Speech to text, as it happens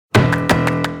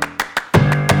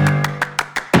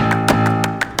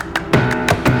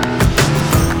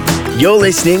You're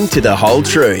listening to The Whole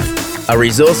Truth, a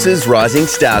Resources Rising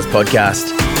Stars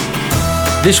podcast.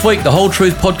 This week, The Whole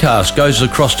Truth podcast goes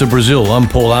across to Brazil. I'm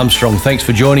Paul Armstrong. Thanks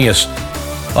for joining us.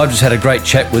 I've just had a great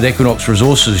chat with Equinox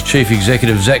Resources Chief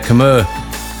Executive Zach Komur.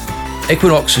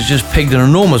 Equinox has just pegged an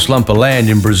enormous lump of land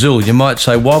in Brazil. You might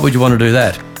say, why would you want to do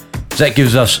that? Zach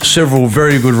gives us several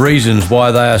very good reasons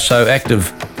why they are so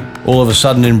active all of a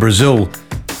sudden in Brazil.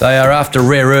 They are after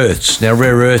rare earths. Now,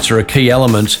 rare earths are a key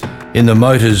element in the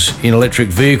motors in electric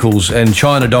vehicles, and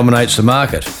China dominates the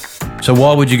market. So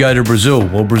why would you go to Brazil?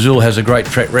 Well, Brazil has a great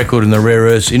track record in the rare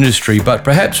earths industry, but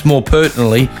perhaps more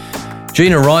pertinently,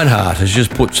 Gina Reinhardt has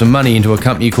just put some money into a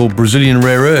company called Brazilian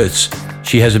Rare Earths.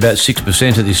 She has about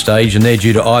 6% at this stage, and they're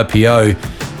due to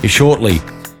IPO shortly.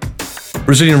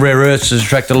 Brazilian Rare Earths has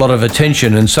attracted a lot of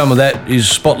attention, and some of that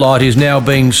spotlight is now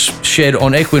being shed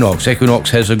on Equinox. Equinox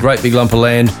has a great big lump of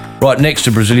land right next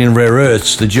to Brazilian Rare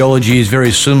Earths. The geology is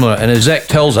very similar, and as Zach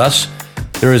tells us,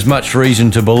 there is much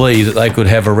reason to believe that they could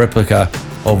have a replica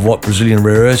of what Brazilian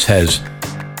Rare Earths has.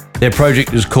 Their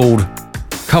project is called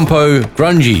Campo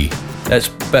Grande. That's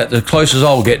about the closest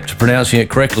I'll get to pronouncing it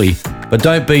correctly. But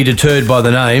don't be deterred by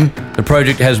the name. The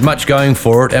project has much going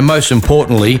for it, and most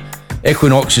importantly,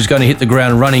 Equinox is going to hit the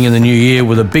ground running in the new year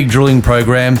with a big drilling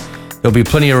program. There'll be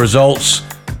plenty of results.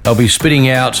 They'll be spitting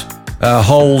out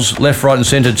holes left, right and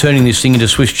centre, turning this thing into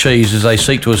Swiss cheese as they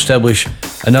seek to establish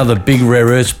another big rare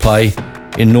earths play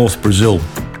in North Brazil.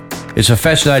 It's a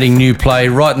fascinating new play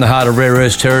right in the heart of rare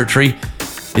earths territory.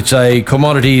 It's a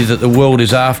commodity that the world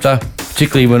is after,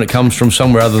 particularly when it comes from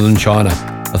somewhere other than China.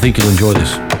 I think you'll enjoy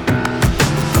this.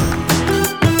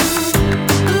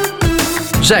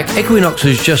 Zach, Equinox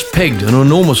has just pegged an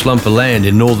enormous lump of land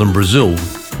in northern Brazil.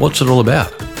 What's it all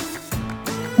about?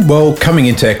 Well, coming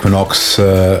into Equinox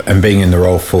and being in the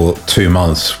role for 2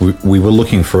 months, we were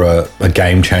looking for a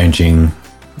game-changing,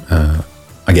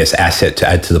 asset to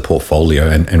add to the portfolio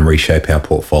and reshape our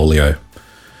portfolio.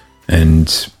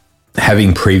 And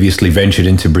having previously ventured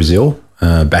into Brazil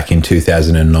back in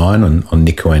 2009 on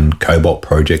nickel and cobalt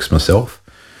projects myself,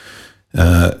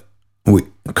 we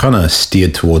kind of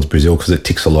steered towards Brazil because it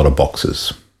ticks a lot of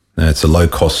boxes. It's a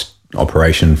low-cost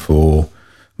operation for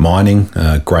mining,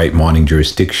 great mining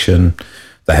jurisdiction.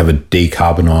 They have a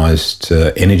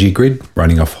decarbonised energy grid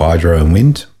running off hydro and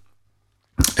wind,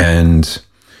 and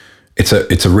it's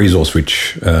a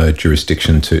resource-rich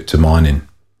jurisdiction to mine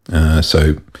in.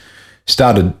 So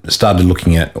started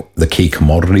looking at the key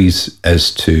commodities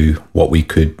as to what we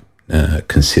could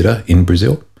consider in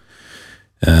Brazil.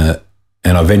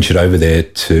 And I ventured over there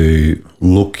to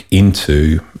look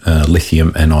into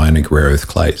lithium and ionic rare earth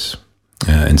clays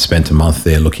and spent a month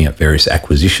there looking at various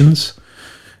acquisitions,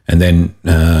 and then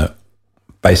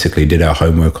basically did our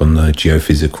homework on the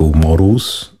geophysical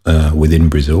models within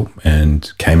Brazil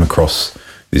and came across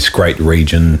this great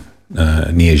region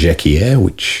near Jequié,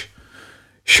 which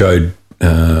showed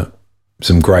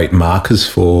some great markers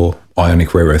for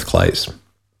ionic rare earth clays.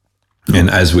 And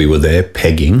as we were there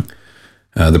pegging,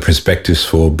 the prospectus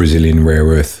for Brazilian Rare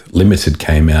Earth Limited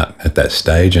came out at that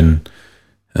stage, and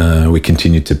we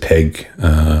continued to peg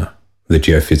the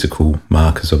geophysical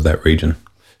markers of that region.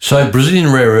 So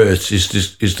Brazilian Rare Earths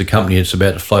is the company that's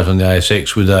about to float on the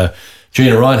ASX with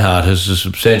Gina Reinhardt as a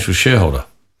substantial shareholder.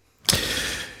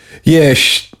 Yeah,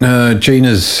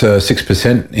 Gina's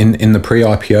 6% in the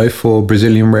pre-IPO for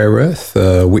Brazilian Rare Earth,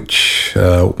 which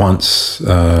once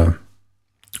the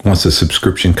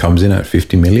subscription comes in at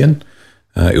 50 million,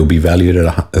 it will be valued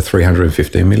at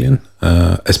 315 million.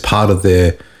 As part of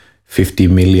their 50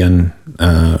 million,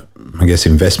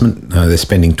 investment, they're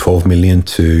spending 12 million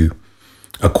to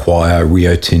acquire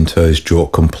Rio Tinto's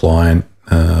JORC-compliant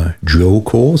drill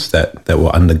cores that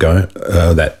were undergoing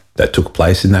that took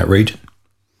place in that region,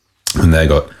 and they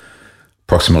got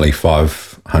approximately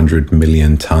 500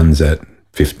 million tonnes at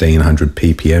 1,500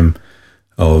 ppm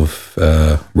of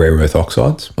rare earth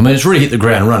oxides. I mean, it's really hit the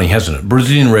ground running, hasn't it?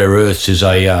 Brazilian Rare Earths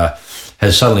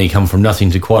has suddenly come from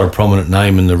nothing to quite a prominent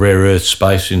name in the rare earth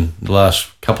space in the last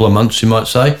couple of months, you might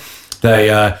say.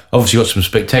 They obviously got some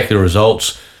spectacular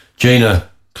results. Gina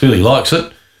clearly likes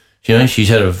it. You know, she's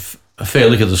had a fair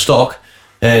lick of the stock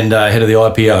and ahead of the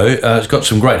IPO. It's got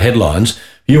some great headlines.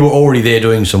 You were already there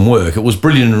doing some work. It was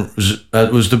brilliant.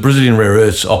 It was the Brazilian Rare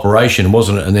Earths operation,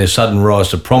 wasn't it? And their sudden rise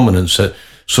to prominence that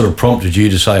sort of prompted you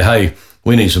to say, hey,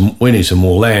 we need some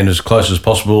more land as close as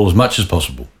possible, as much as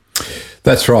possible.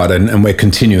 That's right, and we're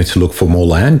continuing to look for more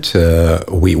land.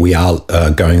 We are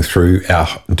going through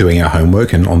doing our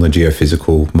homework and on the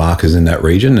geophysical markers in that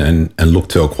region, and look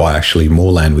to acquire actually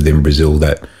more land within Brazil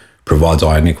that provides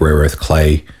ionic rare earth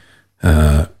clay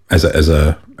as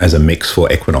a mix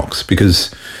for Equinox,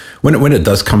 because when it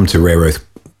does come to rare earth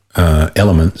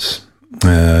elements,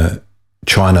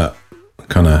 China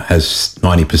kind of has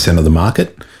 90% of the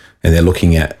market, and they're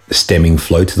looking at stemming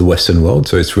flow to the Western world.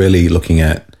 So it's really looking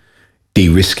at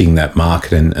de-risking that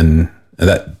market, and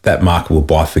that market will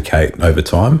bifurcate over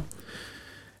time.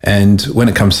 And when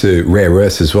it comes to rare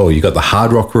earths as well, you've got the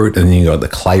hard rock route and then you've got the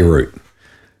clay route.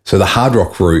 So the hard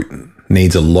rock route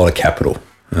needs a lot of capital.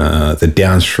 The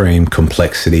downstream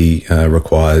complexity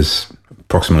requires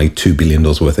approximately $2 billion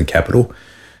worth of capital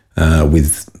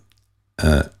with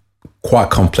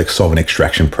quite complex solvent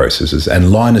extraction processes. And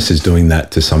Lynas is doing that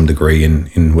to some degree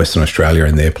in Western Australia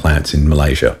and their plants in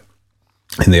Malaysia.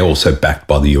 And they're also backed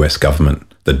by the US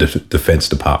government, the Defense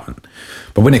Department.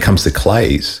 But when it comes to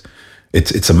clays,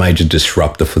 it's a major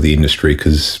disruptor for the industry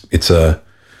because it's a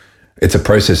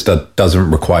process that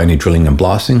doesn't require any drilling and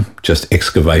blasting, just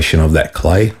excavation of that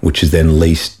clay, which is then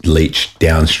leached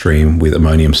downstream with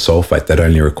ammonium sulfate. That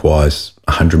only requires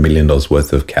 $100 million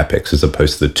worth of capex as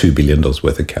opposed to the $2 billion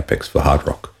worth of capex for hard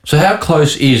rock. So how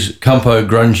close is Campo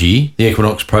Grande, the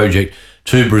Equinox project,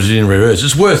 to Brazilian rare earths?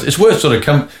 It's worth sort of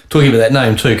talking about that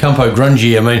name too, Campo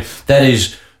Grande. I mean, that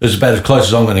is about as close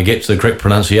as I'm going to get to the correct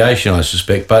pronunciation, I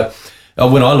suspect. But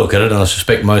when I look at it, and I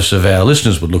suspect most of our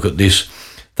listeners would look at this,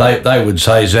 they would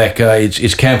say, Zach,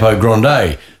 it's Campo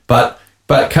Grande. But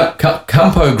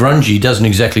Campo Grande doesn't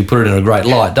exactly put it in a great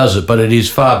light, does it? But it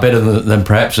is far better than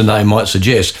perhaps the name might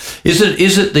suggest. Is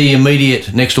it the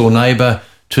immediate next door neighbour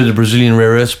to the Brazilian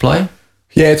rare earths play?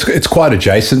 Yeah, it's quite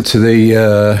adjacent to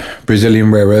the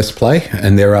Brazilian rare earths play,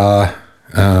 and there are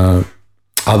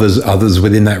others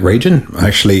within that region.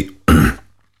 Actually,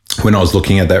 when I was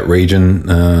looking at that region,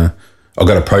 I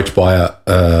got approached by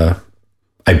a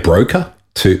broker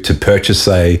to purchase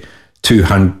a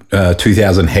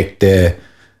 2,000 hectare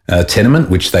tenement,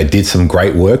 which they did some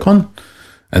great work on,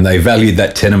 and they valued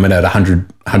that tenement at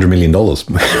 $100 million,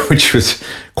 which was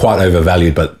quite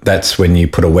overvalued. But that's when you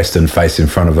put a Western face in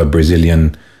front of a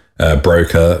Brazilian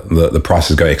broker, the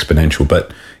prices go exponential.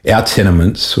 But our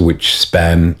tenements, which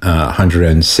span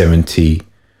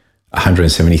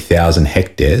 170,000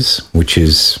 hectares, which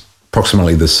is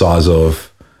approximately the size of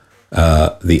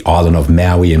the island of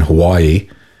Maui in Hawaii,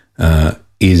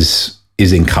 is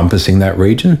encompassing that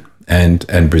region,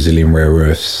 and Brazilian rare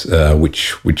earths,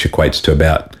 which equates to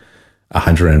about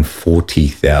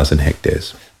 140,000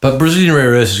 hectares. But Brazilian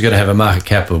rare earths is going to have a market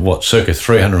cap of what, circa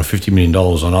 $350 million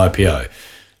on IPO.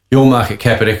 Your market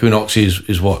cap at Equinox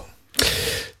is what?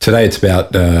 Today it's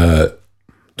about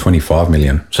 25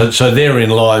 million. So therein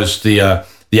lies the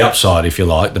upside, if you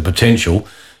like, the potential.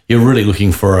 You're really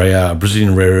looking for a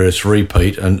Brazilian rare earths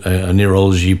repeat, and a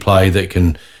neurology play that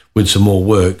can, with some more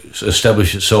work,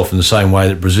 establish itself in the same way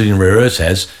that Brazilian rare earths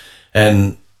has.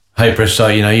 And hey presto,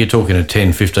 you're talking a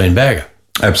 10, 15 bagger.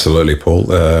 Absolutely,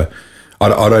 Paul.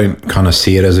 I don't kind of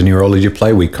see it as a neurology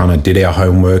play. We kind of did our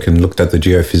homework and looked at the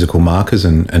geophysical markers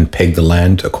and pegged the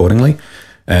land accordingly.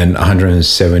 And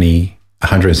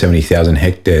 170,000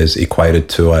 hectares equated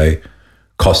to a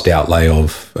cost outlay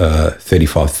of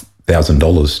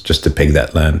 $35,000 just to peg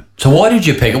that land. So why did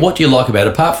you peg it? What do you like about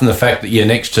it? Apart from the fact that you're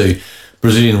next to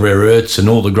Brazilian rare earths and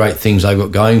all the great things they've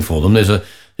got going for them, there's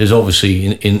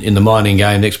obviously in the mining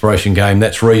game, the exploration game,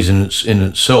 that's reason in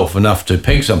itself enough to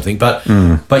peg something. But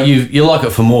you like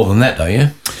it for more than that, don't you?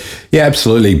 Yeah,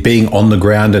 absolutely. Being on the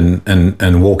ground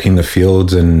and walking the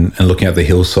fields and looking at the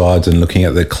hillsides and looking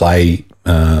at the clay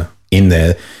in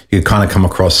there, you kind of come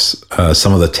across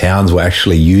some of the towns were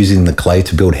actually using the clay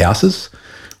to build houses,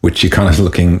 which you're kind of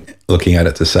looking at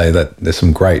it to say that there's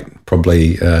some great,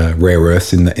 probably rare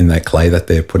earths in that clay that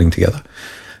they're putting together.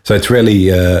 So it's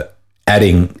really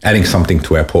adding something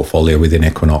to our portfolio within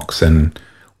Equinox, and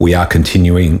we are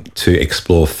continuing to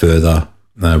explore further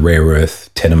rare earth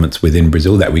tenements within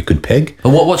Brazil that we could peg.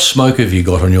 And what smoke have you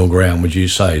got on your ground, would you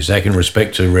say, Zach, in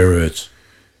respect to rare earths?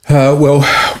 Well,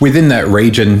 within that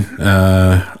region,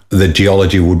 the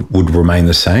geology would remain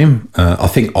the same. I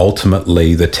think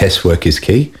ultimately the test work is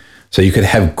key. So you could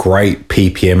have great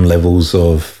ppm levels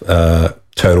of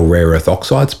total rare earth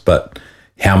oxides, but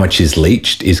how much is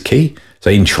leached is key. So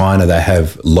in China, they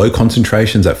have low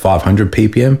concentrations at 500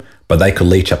 ppm, but they could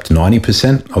leach up to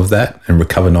 90% of that and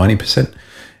recover 90%.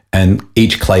 And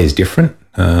each clay is different.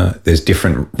 There's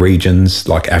different regions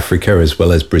like Africa as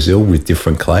well as Brazil with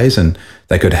different clays, and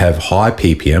they could have high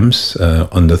ppms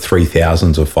on the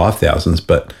 3,000s or 5,000s,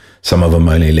 but some of them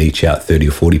only leach out 30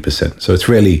 or 40%. So it's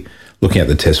really looking at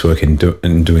the test work and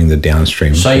doing the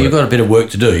downstream. So you've got a bit of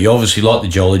work to do. You obviously like the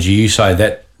geology. You say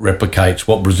that replicates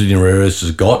what Brazilian rare earths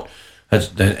has got.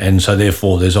 And so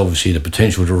therefore there's obviously the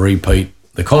potential to repeat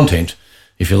the content,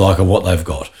 if you like, of what they've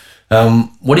got.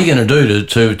 What are you going to do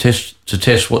to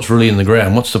test what's really in the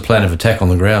ground? What's the plan of attack on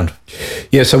the ground?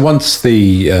 Yeah, so once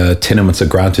the tenements are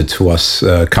granted to us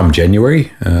come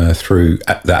January through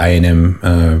the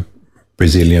A&M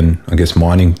Brazilian, I guess,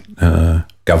 mining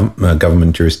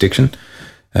government jurisdiction,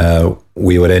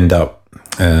 we would end up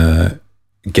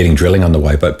getting drilling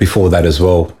underway. But before that as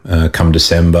well, come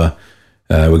December,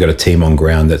 we've got a team on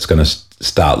ground that's going to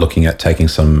start looking at taking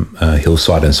some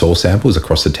hillside and soil samples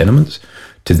across the tenements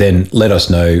to then let us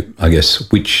know, I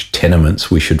guess, which tenements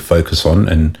we should focus on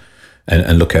and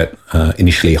look at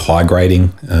initially high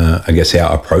grading, I guess,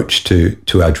 our approach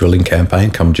to our drilling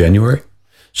campaign come January.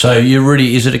 So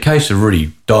is it a case of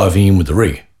really diving in with the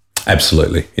rig?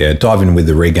 Absolutely, yeah, dive in with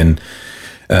the rig, and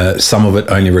some of it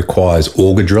only requires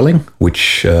auger drilling,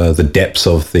 which the depths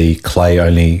of the clay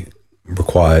only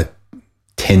require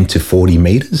 10 to 40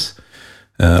 metres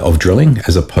of drilling,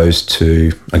 as opposed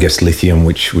to, I guess, lithium,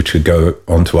 which could go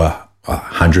onto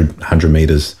 100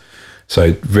 metres.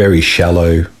 So very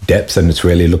shallow depths, and it's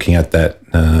really looking at that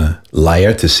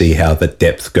layer to see how the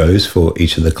depth goes for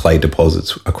each of the clay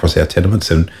deposits across our tenements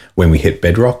and when we hit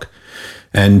bedrock.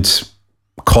 And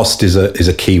cost is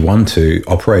a key one to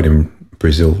operate in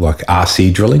Brazil, like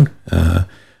RC drilling.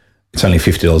 It's only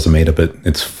 $50 a metre, but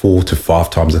it's 4 to 5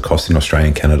 times the cost in Australia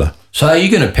and Canada. So are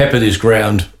you going to pepper this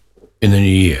ground in the new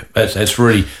year? That's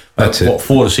really, what,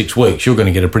 4 to 6 weeks, you're going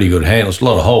to get a pretty good handle. It's a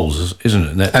lot of holes, isn't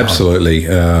it, in that time? Absolutely.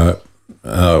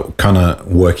 Kind of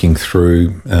working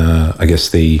through, I guess,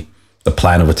 the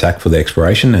plan of attack for the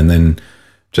exploration, and then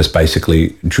just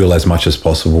basically drill as much as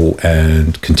possible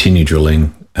and continue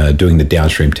drilling, doing the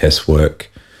downstream test work.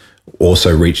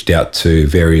 Also reached out to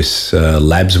various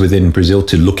labs within Brazil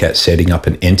to look at setting up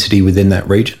an entity within that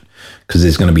region, because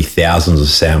there's going to be thousands of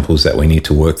samples that we need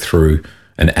to work through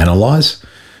and analyse.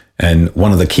 And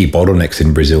one of the key bottlenecks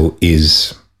in Brazil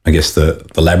is, I guess, the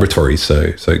laboratory.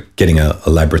 So getting a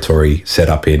laboratory set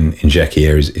up in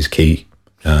Jequié is key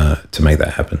to make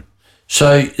that happen.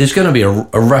 So there's going to be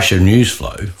a rush of news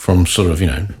flow from sort of,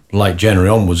 late January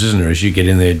onwards, isn't there, as you get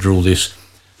in there, drill this,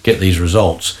 get these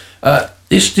results.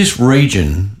 This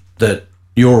region that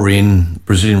you're in,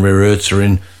 Brazilian rare earths are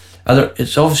in,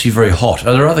 it's obviously very hot.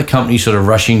 Are there other companies sort of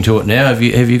rushing to it now? Have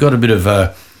you got a bit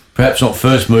of perhaps not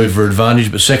first mover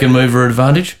advantage, but second mover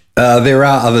advantage? There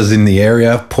are others in the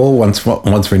area, Paul. Once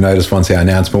we noticed, once our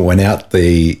announcement went out,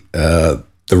 the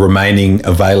remaining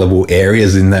available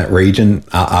areas in that region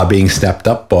are being snapped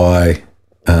up by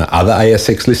other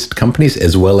ASX listed companies,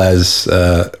 as well as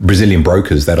Brazilian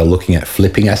brokers that are looking at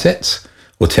flipping assets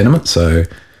or tenements. So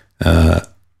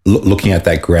looking at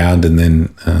that ground and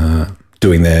then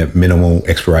doing their minimal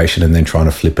exploration and then trying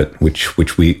to flip it,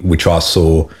 which I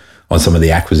saw on some of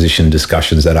the acquisition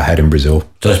discussions that I had in Brazil.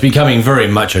 So it's becoming very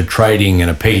much a trading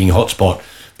and a peaking hotspot,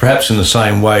 perhaps in the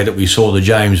same way that we saw the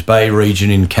James Bay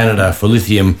region in Canada for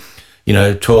lithium,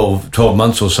 12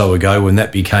 months or so ago, when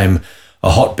that became a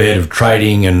hotbed of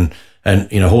trading and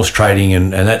horse trading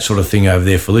and that sort of thing over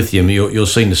there for lithium. You're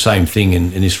seeing the same thing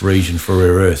in this region for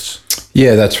rare earths.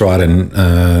 Yeah, that's right. And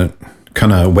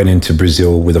kind of went into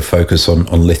Brazil with a focus on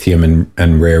lithium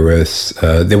and rare earths.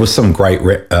 There was some great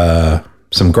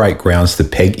grounds to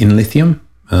peg in lithium.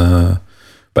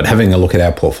 But having a look at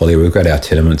our portfolio, we've got our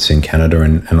tenements in Canada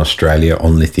and Australia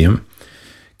on lithium.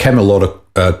 Came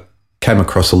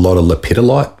across a lot of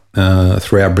lepidolite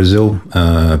throughout Brazil.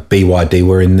 BYD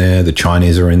were in there. The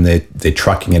Chinese are in there. They're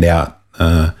trucking it out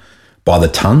by the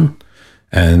ton,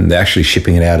 and they're actually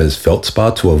shipping it out as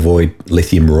feldspar to avoid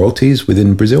lithium royalties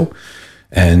within Brazil,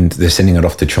 and they're sending it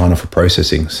off to China for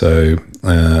processing. So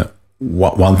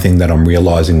one thing that I'm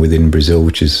realizing within Brazil,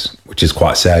 which is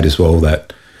quite sad as well,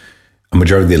 that a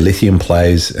majority of the lithium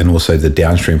plays and also the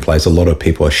downstream plays, a lot of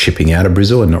people are shipping out of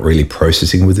Brazil and not really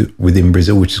processing within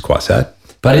Brazil, which is quite sad.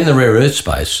 But in the rare earth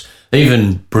space,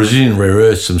 even Brazilian rare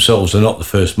earths themselves are not the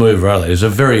first mover, are they? There's a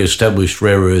very established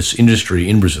rare earths industry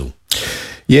in Brazil.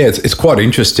 Yeah, it's quite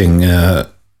interesting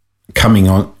coming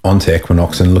onto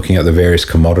Equinox and looking at the various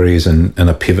commodities and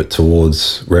a pivot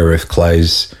towards rare earth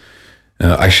clays.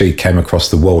 I actually came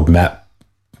across the world map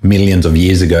millions of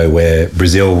years ago where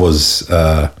Brazil was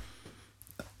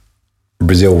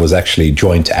actually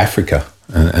joined to Africa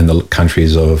and the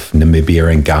countries of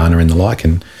Namibia and Ghana and the like,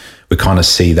 and we kind of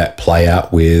see that play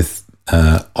out with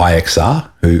IXR,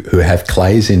 who have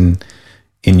clays in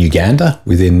Uganda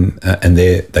within, and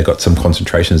they got some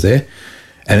concentrations there.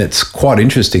 And it's quite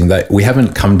interesting that we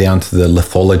haven't come down to the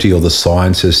lithology or the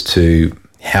science as to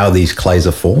how these clays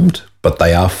are formed, but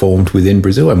they are formed within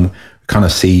Brazil, and we kind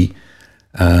of see,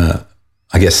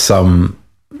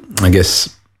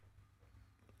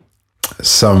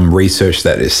 some research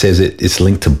that it says it's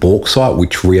linked to bauxite,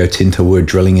 which Rio Tinto were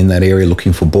drilling in that area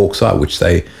looking for bauxite, which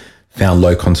they found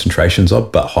low concentrations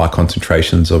of, but high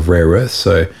concentrations of rare earths.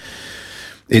 So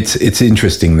it's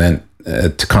interesting then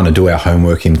to kind of do our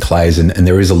homework in clays, and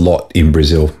there is a lot in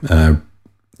Brazil.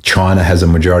 China has a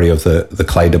majority of the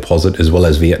clay deposit, as well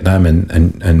as Vietnam,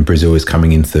 and Brazil is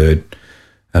coming in third.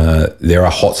 There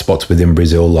are hotspots within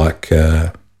Brazil like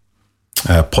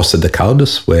Poça de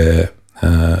Caldas, where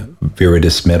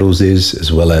Viridis Metals is,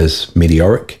 as well as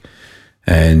Meteoric,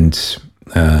 and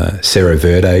Cerro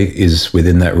Verde is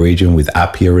within that region, with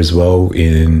Apia as well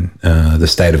in the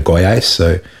state of Goiás.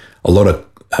 So a lot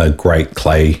of great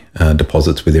clay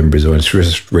deposits within Brazil. And it's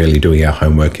just really doing our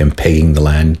homework and pegging the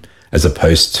land as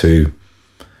opposed to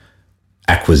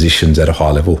acquisitions at a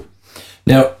high level.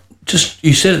 Now, just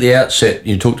you said at the outset,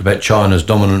 you talked about China's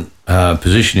dominant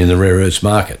position in the rare earths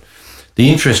market. The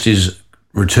interest is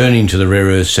returning to the rare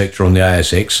earth sector on the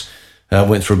ASX.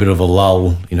 Went through a bit of a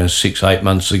lull, 6-8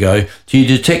 months ago. Do you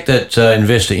detect that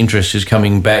investor interest is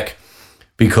coming back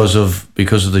because of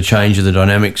the change of the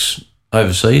dynamics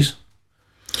overseas?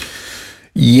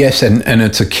 Yes, and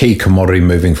it's a key commodity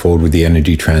moving forward with the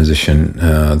energy transition.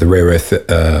 The rare earth,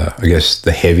 I guess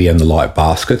the heavy and the light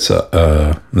baskets,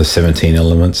 the 17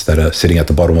 elements that are sitting at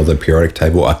the bottom of the periodic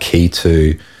table, are key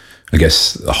to, I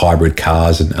guess, hybrid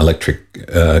cars and electric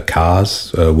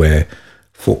cars, where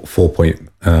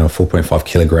 4.5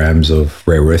 kilograms of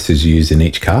rare earth is used in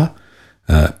each car.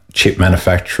 Chip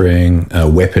manufacturing,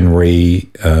 weaponry,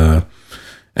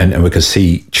 and we can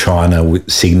see China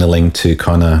signaling to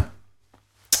kind of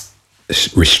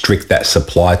restrict that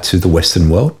supply to the Western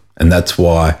world. And that's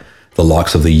why the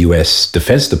likes of the US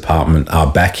Defense Department are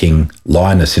backing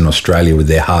Lynas in Australia with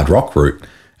their hard rock route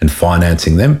and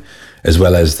financing them, as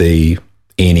well as the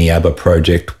Eneabba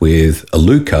project with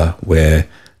Iluka, where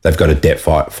they've got a debt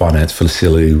finance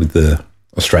facility with the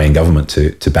Australian government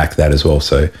to back that as well.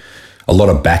 So a lot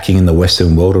of backing in the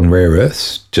Western world on rare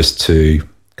earths, just to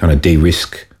kind of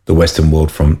de-risk the Western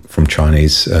world from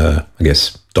Chinese,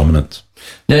 dominance.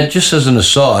 Now, just as an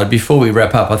aside, before we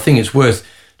wrap up, I think it's worth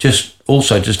just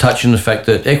touching the fact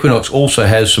that Equinox also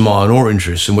has some iron ore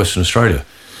interests in Western Australia.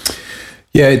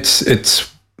 Yeah, it's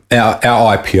our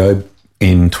IPO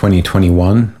in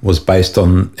 2021 was based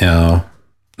on our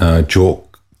JORC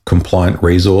compliant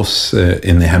resource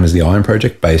in the Hammersley Iron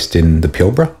Project, based in the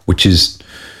Pilbara, which is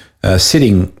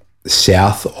sitting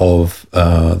south of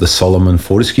the Solomon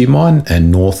Fortescue mine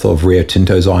and north of Rio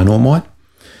Tinto's iron ore mine.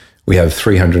 We have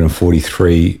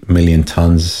 343 million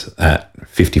tonnes at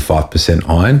 55%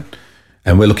 iron,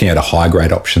 and we're looking at a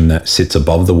high-grade option that sits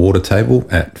above the water table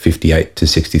at 58 to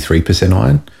 63%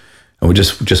 iron. And we're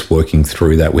just working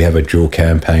through that. We have a drill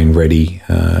campaign ready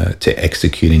to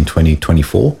execute in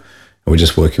 2024, and we're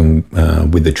just working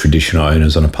with the traditional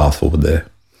owners on a path forward there.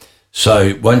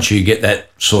 So once you get that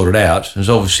sorted out, there's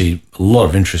obviously a lot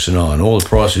of interest in iron ore. The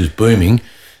price is booming,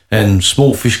 and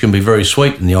small fish can be very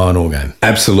sweet in the iron ore game.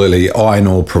 Absolutely. Iron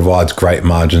ore provides great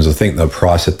margins. I think the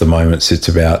price at the moment sits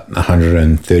about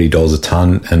 $130 a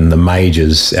tonne, and the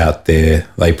majors out there,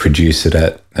 they produce it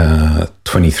at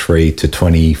 $23 to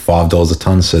 $25 a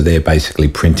tonne. So they're basically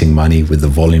printing money with the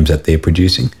volumes that they're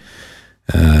producing.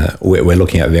 We're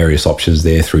looking at various options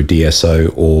there through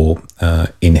DSO or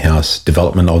in-house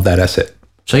development of that asset.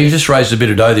 So you've just raised a bit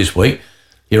of dough this week.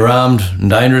 You're armed and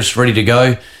dangerous, ready to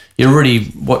go. You're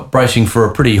already bracing for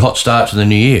a pretty hot start to the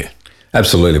new year.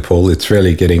 Absolutely, Paul. It's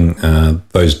really getting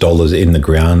those dollars in the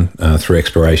ground through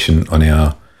exploration on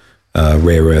our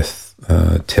rare earth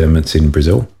tenements in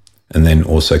Brazil, and then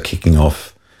also kicking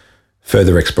off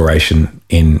further exploration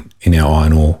in our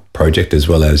iron ore project, as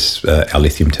well as our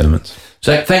lithium tenements.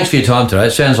 Zach, thanks for your time today.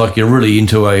 It sounds like you're really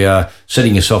into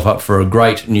setting yourself up for a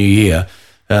great new year.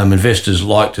 Investors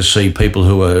like to see people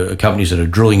who are companies that are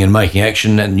drilling and making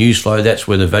action. That news flow, that's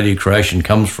where the value creation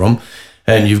comes from.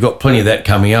 And you've got plenty of that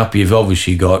coming up. You've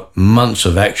obviously got months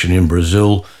of action in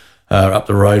Brazil up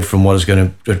the road from what is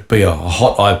going to be a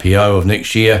hot IPO of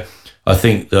next year. I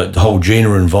think the whole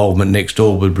GINA involvement next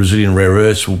door with Brazilian rare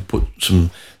earths will put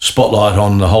some spotlight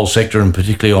on the whole sector, and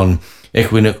particularly on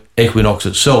Equinox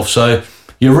itself. So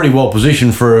you're really well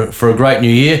positioned for a great new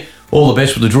year. All the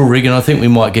best with the drill rig, and I think we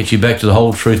might get you back to the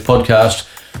Whole Truth podcast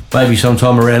maybe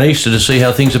sometime around Easter to see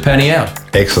how things are panning out.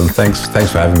 Excellent. Thanks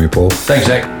for having me, Paul. Thanks,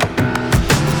 Zach.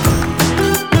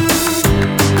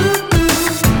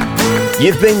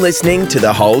 You've been listening to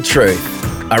The Whole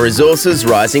Truth, a Resources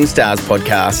Rising Stars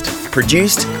podcast,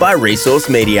 produced by Resource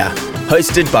Media,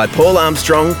 hosted by Paul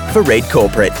Armstrong for Reed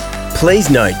Corporate. Please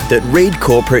note that Reed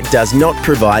Corporate does not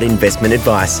provide investment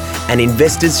advice, and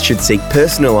investors should seek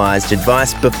personalised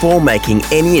advice before making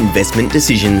any investment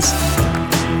decisions.